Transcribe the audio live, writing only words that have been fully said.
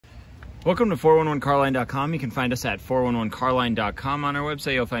Welcome to 411carline.com. You can find us at 411carline.com. On our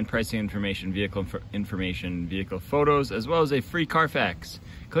website, you'll find pricing information, vehicle information, vehicle photos, as well as a free Carfax.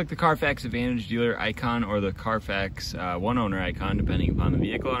 Click the Carfax Advantage dealer icon or the Carfax one owner icon, depending upon the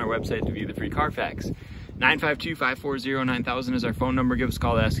vehicle, on our website to view the free Carfax. 952-540-9000 is our phone number. Give us a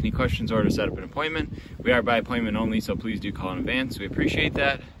call to ask any questions or to set up an appointment. We are by appointment only, so please do call in advance. We appreciate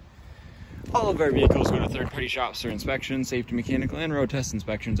that. All of our vehicles go to third-party shops for inspection. Safety, mechanical, and road test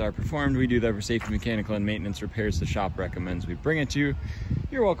inspections are performed. We do that for safety, mechanical, and maintenance repairs the shop recommends we bring it to you.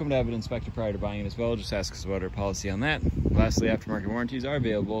 You're welcome to have it inspected prior to buying it as well. Just ask us about our policy on that. Lastly, aftermarket warranties are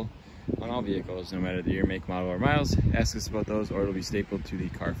available on all vehicles, no matter the year, make, model, or miles. Ask us about those, or it'll be stapled to the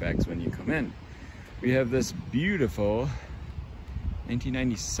Carfax when you come in. We have this beautiful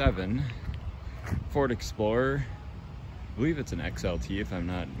 1997 Ford Explorer. I believe it's an XLT if I'm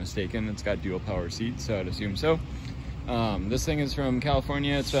not mistaken. It's got dual power seats, so I'd assume so. This thing is from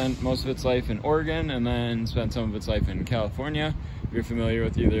California. It spent most of its life in Oregon and then spent some of its life in California. If you're familiar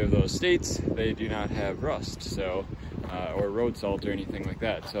with either of those states, they do not have rust, so or road salt or anything like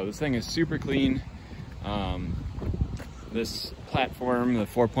that. So this thing is super clean. This platform, the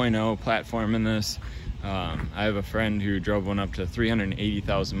 4.0 platform in this, I have a friend who drove one up to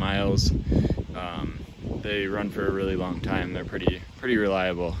 380,000 miles. They run for a really long time. They're pretty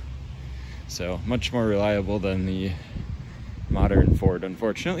reliable. So much more reliable than the modern Ford,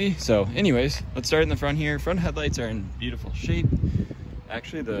 unfortunately. So anyways, let's start in the front here. Front headlights are in beautiful shape.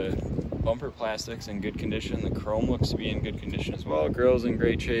 Actually, the bumper plastic's in good condition. The chrome looks to be in good condition as well. Grille's in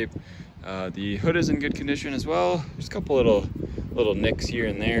great shape. The hood is in good condition as well. There's a couple little nicks here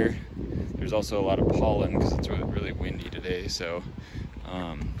and there. There's also a lot of pollen because it's really windy today. So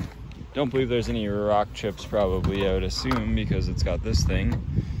don't believe there's any rock chips probably, I would assume, because it's got this thing.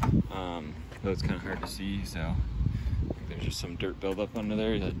 Though it's kind of hard to see, so I think there's just some dirt buildup under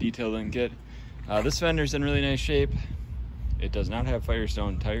there that detail didn't get. This fender's in really nice shape. It does not have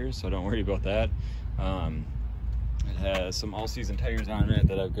Firestone tires, so don't worry about that. It has some all-season tires on it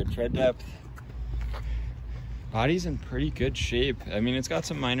that have good tread depth. Body's in pretty good shape. I mean, it's got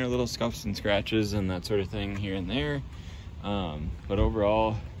some minor little scuffs and scratches and that sort of thing here and there. But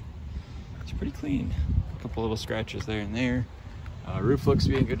overall, it's pretty clean. A couple little scratches there and there. Roof looks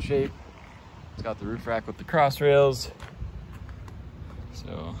to be in good shape. It's got the roof rack with the cross rails.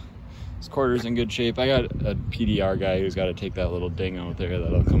 So this quarter's in good shape. I got a PDR guy who's got to take that little ding out there.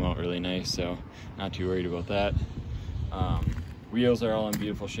 That'll come out really nice, so not too worried about that. Wheels are all in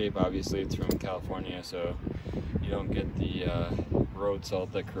beautiful shape. Obviously, it's from California, so you don't get the road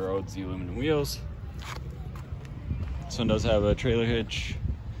salt that corrodes the aluminum wheels. This one does have a trailer hitch.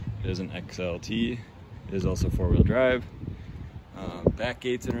 It is an XLT. It is also four-wheel drive. Back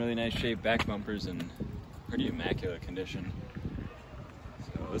gate's in really nice shape. Back bumper's in pretty immaculate condition.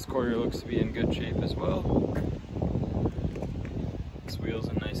 So this quarter looks to be in good shape as well. This wheel's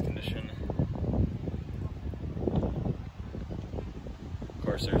in nice condition. Of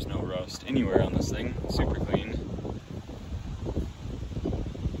course, there's no rust anywhere on this thing. Super clean.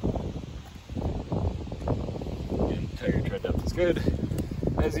 And tire tread depth is good.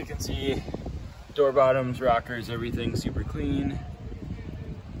 As you can see, door bottoms, rockers, everything super clean.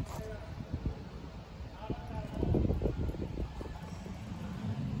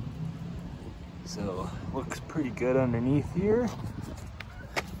 So looks pretty good underneath here.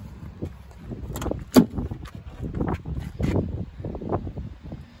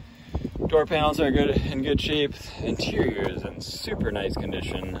 Door panels are in good shape. Interior is in super nice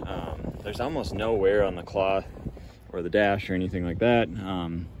condition. There's almost no wear on the cloth or the dash or anything like that.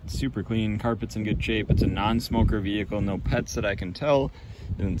 Super clean. Carpet's in good shape. It's a non-smoker vehicle. No pets that I can tell.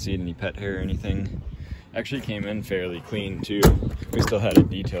 Didn't see any pet hair or anything. Actually came in fairly clean too. We still had it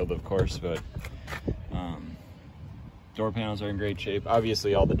detailed, of course, but door panels are in great shape.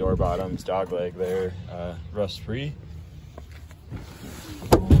 Obviously all the door bottoms, dog leg there, rust free.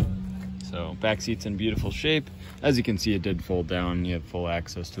 So back seat's in beautiful shape. As you can see, it did fold down. You have full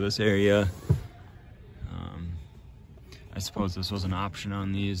access to this area. I suppose this was an option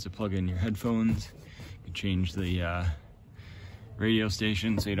on these to plug in your headphones. You can change the radio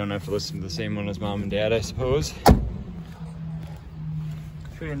station so you don't have to listen to the same one as mom and dad, I suppose.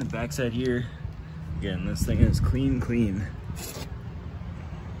 Straight in the backside here. Again, this thing is clean.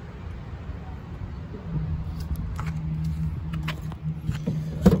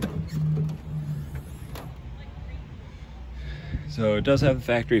 So it does have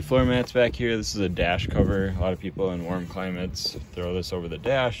factory floor mats back here. This is a dash cover. A lot of people in warm climates throw this over the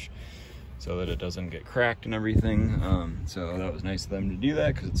dash so that it doesn't get cracked and everything. So that was nice of them to do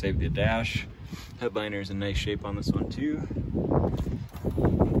that because it saved the dash. Headliner's in nice shape on this one too.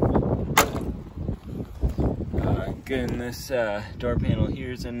 looking. This door panel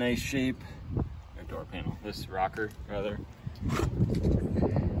here is in nice shape. Or door panel, this rocker rather.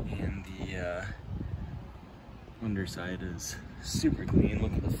 And the underside is super clean.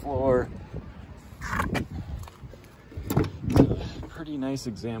 Look at the floor. It's a pretty nice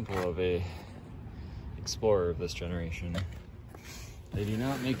example of a Explorer of this generation. They do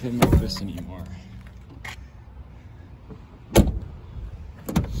not make them like this anymore.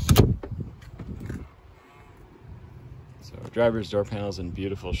 So driver's door panel's in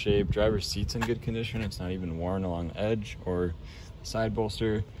beautiful shape. Driver's seat's in good condition. It's not even worn along the edge or the side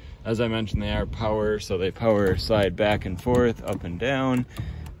bolster. As I mentioned, they are power, so they power slide back and forth, up and down.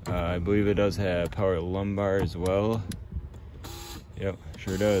 I believe it does have power lumbar as well. Yep,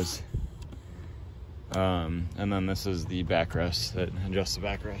 sure does. And then this is the backrest that adjusts the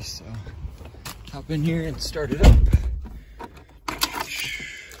backrest. So hop in here and start it up.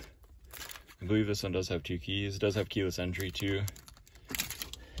 I believe this one does have 2 keys. It does have keyless entry too.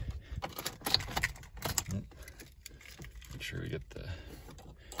 Make sure we get the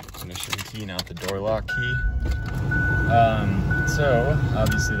ignition key, not the door lock key. So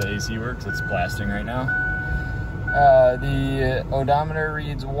obviously the AC works. It's blasting right now. The odometer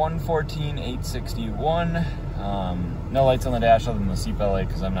reads 114,861. No lights on the dash other than the seatbelt light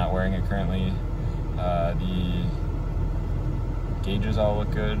because I'm not wearing it currently. The gauges all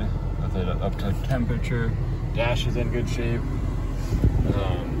look good with it up to temperature. Dash is in good shape.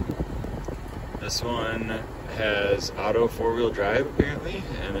 This one has auto 4-wheel drive apparently,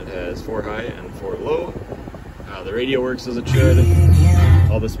 and it has 4 high and 4 low. The radio works as it should.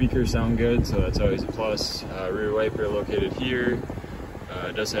 All the speakers sound good, so that's always a plus. Rear wiper located here.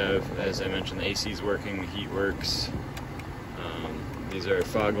 It does have, as I mentioned, the AC's working, the heat works. These are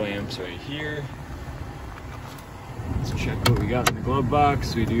fog lamps right here. Let's check what we got in the glove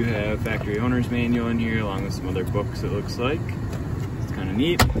box. We do have factory owner's manual in here, along with some other books, it looks like. It's kind of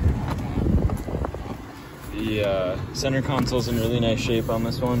neat. The center console's in really nice shape on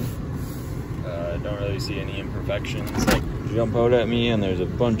this one. Don't really see any imperfections like jump out at me, and there's a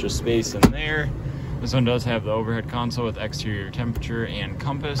bunch of space in there. This one does have the overhead console with exterior temperature and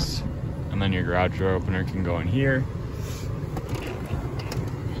compass, and then your garage door opener can go in here.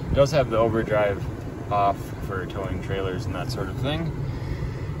 It does have the overdrive off for towing trailers and that sort of thing.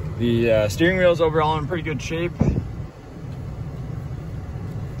 The steering wheel is overall in pretty good shape.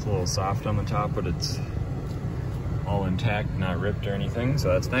 It's a little soft on the top, but it's all intact, not ripped or anything, so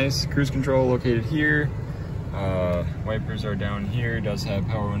that's nice. Cruise control located here. Wipers are down here. It does have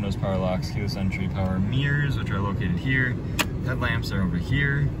power windows, power locks, keyless entry, power mirrors, which are located here. Headlamps are over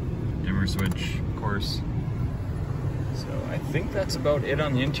here. Dimmer switch, of course. So I think that's about it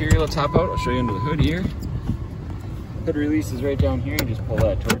on the interior. Let's hop out. I'll show you under the hood here. Hood release is right down here. You just pull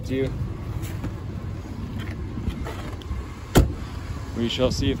that towards you. We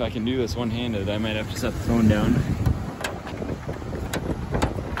shall see if I can do this one-handed. I might have to set the phone down.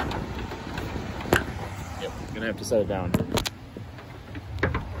 Yep, gonna have to set it down.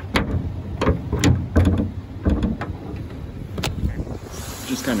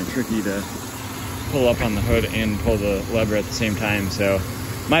 Just kind of tricky to pull up on the hood and pull the lever at the same time. So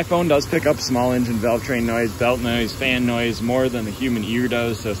my phone does pick up small engine valve train noise, belt noise, fan noise more than the human ear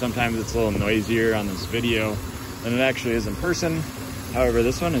does. So sometimes it's a little noisier on this video than it actually is in person. However,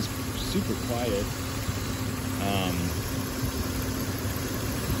 this one is super quiet.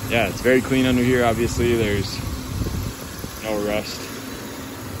 Yeah, it's very clean under here. Obviously, there's no rust.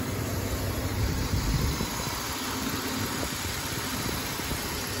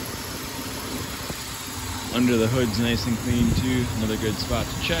 Under the hood's nice and clean too. Another good spot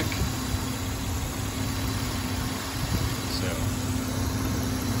to check. So,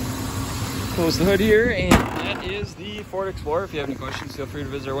 close the hood here, and that is the Ford Explorer. If you have any questions, feel free to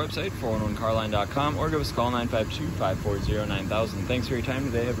visit our website, 411carline.com, or give us a call, 952-540-9000. Thanks for your time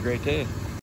today. Have a great day.